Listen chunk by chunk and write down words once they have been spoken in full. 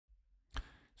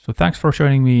So thanks for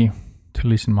joining me to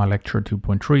listen my lecture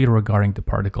 2.3 regarding the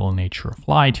particle nature of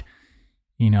light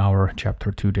in our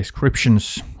chapter 2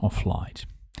 descriptions of light.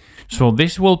 So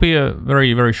this will be a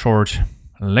very, very short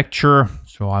lecture,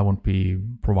 so I won't be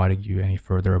providing you any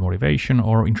further motivation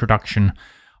or introduction.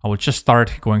 I will just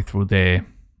start going through the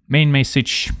main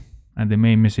message, and the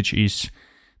main message is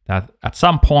that at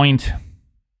some point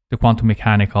the quantum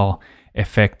mechanical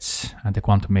effects and the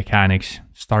quantum mechanics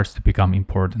starts to become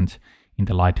important in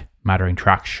the light-matter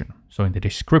interaction. So in the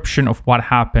description of what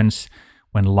happens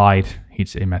when light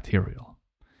hits a material.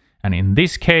 And in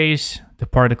this case, the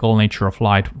particle nature of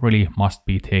light really must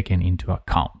be taken into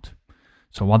account.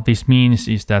 So what this means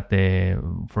is that,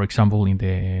 for example, in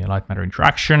the light-matter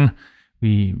interaction,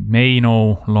 we may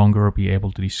no longer be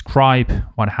able to describe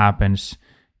what happens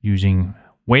using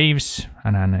waves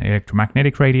and an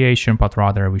electromagnetic radiation, but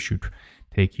rather we should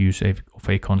take use of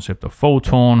a concept of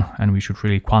photon, and we should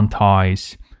really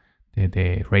quantize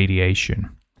the radiation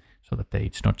so that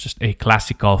it's not just a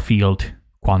classical field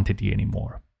quantity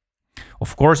anymore.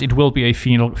 Of course, it will be a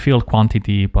field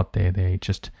quantity, but they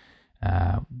just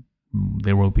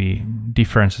there will be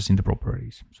differences in the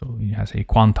properties. So it has a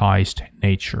quantized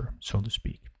nature, so to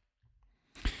speak.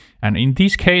 And in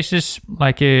these cases,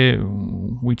 like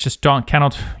we just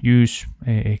cannot use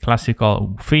a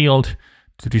classical field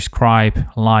to describe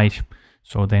light.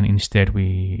 So then instead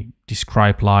we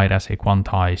describe light as a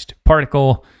quantized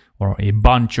particle or a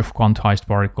bunch of quantized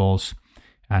particles.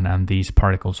 And these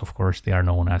particles, of course, they are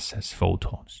known as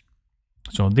photons.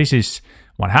 So this is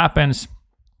what happens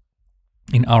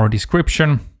in our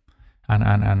description,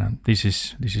 and this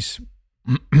is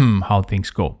how things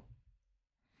go.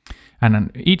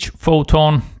 And each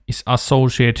photon is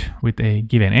associated with a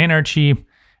given energy,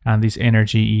 and this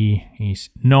energy E is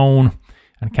known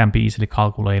and can be easily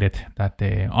calculated that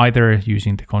either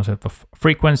using the concept of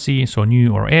frequency, so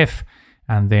nu or f,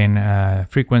 and then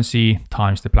frequency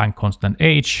times the Planck constant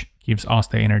h gives us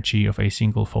the energy of a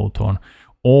single photon,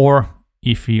 or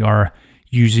if we are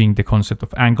using the concept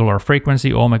of angular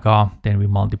frequency omega, then we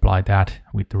multiply that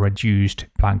with the reduced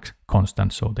Planck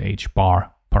constant, so the h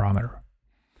bar parameter.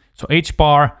 So h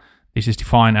bar, this is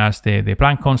defined as the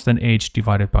Planck constant h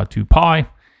divided by 2 pi,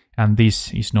 and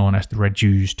this is known as the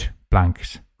reduced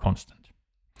Planck's constant.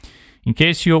 In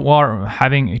case you are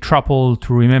having a trouble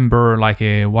to remember like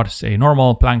what's a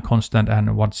normal Planck constant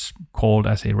and what's called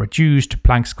as a reduced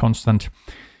Planck's constant,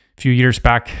 a few years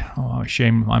back,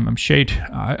 I'm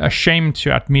ashamed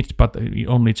to admit, but it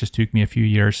only just took me a few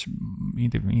years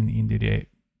into the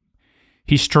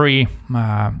history,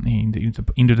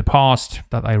 into the past,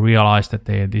 that I realized that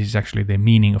this is actually the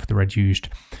meaning of the reduced,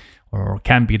 or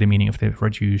can be the meaning of the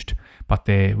reduced, but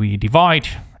we divide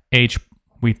h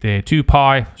with the 2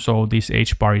 pi, so this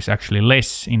h bar is actually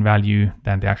less in value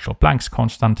than the actual Planck's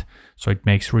constant, so it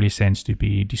makes really sense to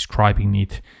be describing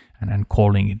it and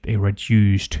calling it a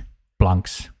reduced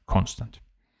Planck's constant.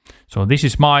 So this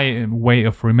is my way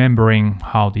of remembering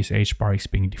how this h bar is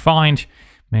being defined.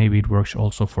 Maybe it works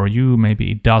also for you,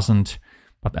 maybe it doesn't,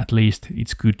 but at least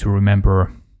it's good to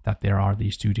remember that there are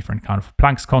these two different kind of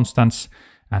Planck's constants,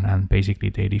 and basically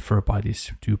they differ by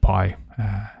this 2 pi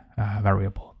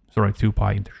variable. Sorry, 2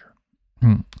 pi integer.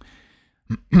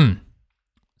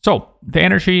 So the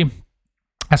energy,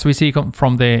 as we see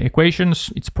from the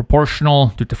equations, it's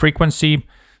proportional to the frequency.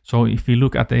 So if we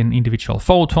look at an individual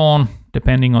photon,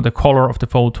 depending on the color of the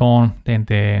photon, then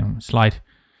the slight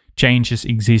changes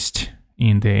exist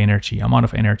in the energy, amount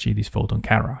of energy this photon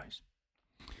carries.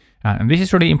 And this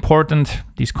is really important,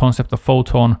 this concept of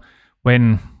photon,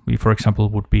 when we, for example,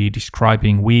 would be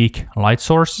describing weak light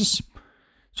sources.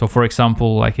 So for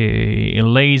example, like a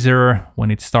laser,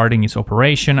 when it's starting its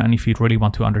operation, and if you really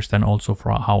want to understand also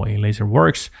for how a laser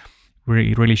works,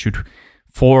 we really should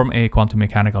form a quantum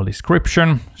mechanical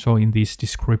description. So in this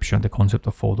description, the concept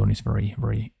of photon is very,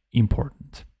 very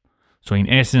important. So in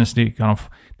essence, the kind of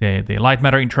the light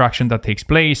matter interaction that takes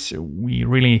place, we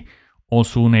really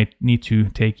also need to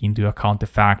take into account the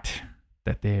fact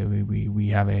that we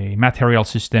have a material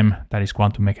system that is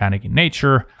quantum mechanic in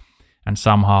nature, and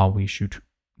somehow we should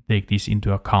take this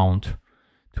into account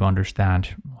to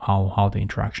understand how the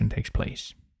interaction takes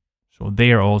place. So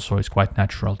there also it's quite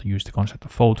natural to use the concept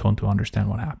of photon to understand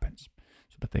what happens.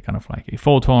 So that they kind of like a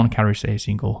photon carries a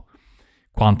single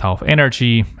quanta of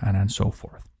energy and so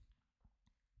forth.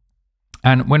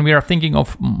 And when we are thinking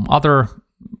of other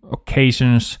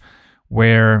occasions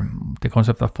where the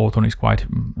concept of photon is quite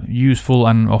useful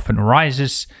and often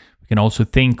arises, we can also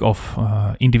think of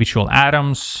individual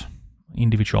atoms,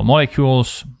 individual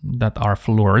molecules that are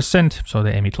fluorescent, so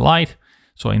they emit light.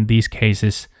 So in these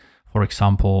cases, For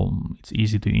example, it's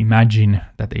easy to imagine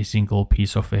that a single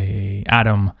piece of a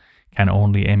atom can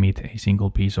only emit a single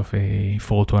piece of a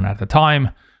photon at a time.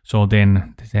 So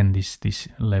then this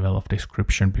level of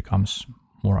description becomes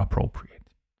more appropriate.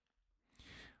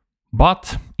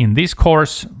 But in this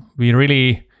course, we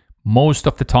really most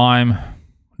of the time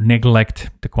neglect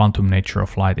the quantum nature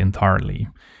of light entirely.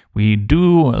 We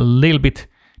do a little bit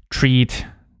treat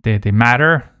the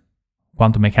matter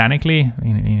quantum mechanically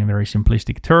in very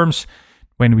simplistic terms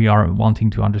when we are wanting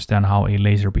to understand how a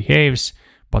laser behaves.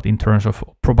 But in terms of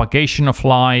propagation of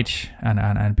light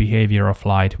and behavior of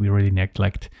light, we really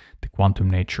neglect the quantum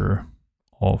nature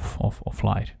of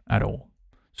light at all.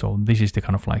 So this is the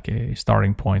kind of like a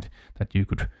starting point that you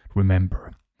could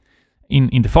remember.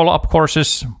 In the follow-up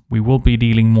courses, we will be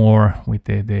dealing more with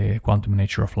the quantum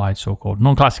nature of light, so-called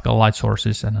non-classical light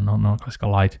sources and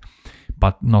non-classical light,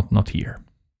 but not here.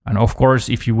 And of course,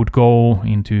 if you would go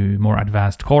into more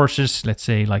advanced courses, let's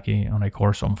say like on a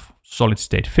course of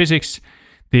solid-state physics,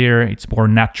 there it's more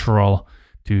natural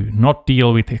to not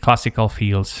deal with the classical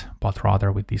fields, but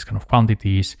rather with these kind of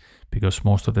quantities, because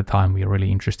most of the time we are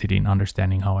really interested in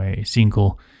understanding how a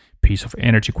single piece of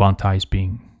energy quanta is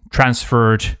being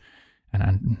transferred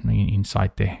and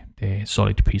inside the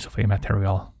solid piece of a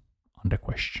material under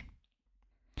question.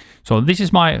 So this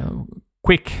is my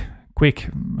quick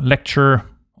lecture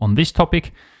on this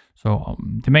topic. So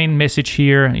the main message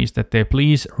here is that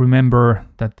please remember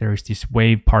that there is this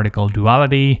wave-particle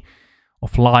duality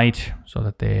of light, so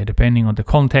that depending on the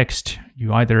context,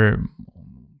 you either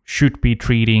should be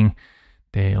treating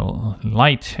the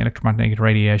light electromagnetic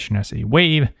radiation as a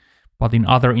wave, but in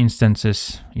other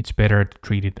instances, it's better to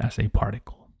treat it as a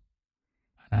particle.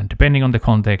 And depending on the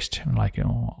context, like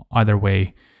either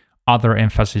way, other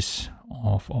emphasis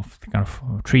of the kind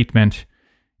of treatment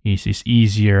is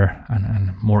easier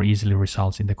and more easily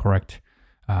results in the correct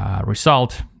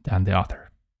result than the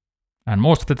other. And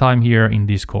most of the time here in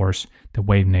this course, the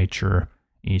wave nature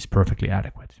is perfectly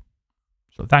adequate.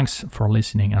 So thanks for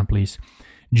listening, and please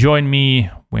join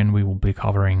me when we will be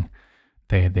covering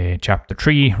the chapter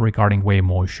 3 regarding wave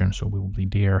motion. So we will be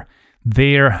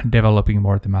there developing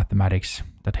more the mathematics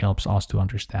that helps us to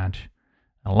understand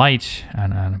light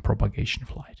and propagation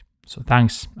of light. So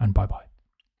thanks and bye-bye.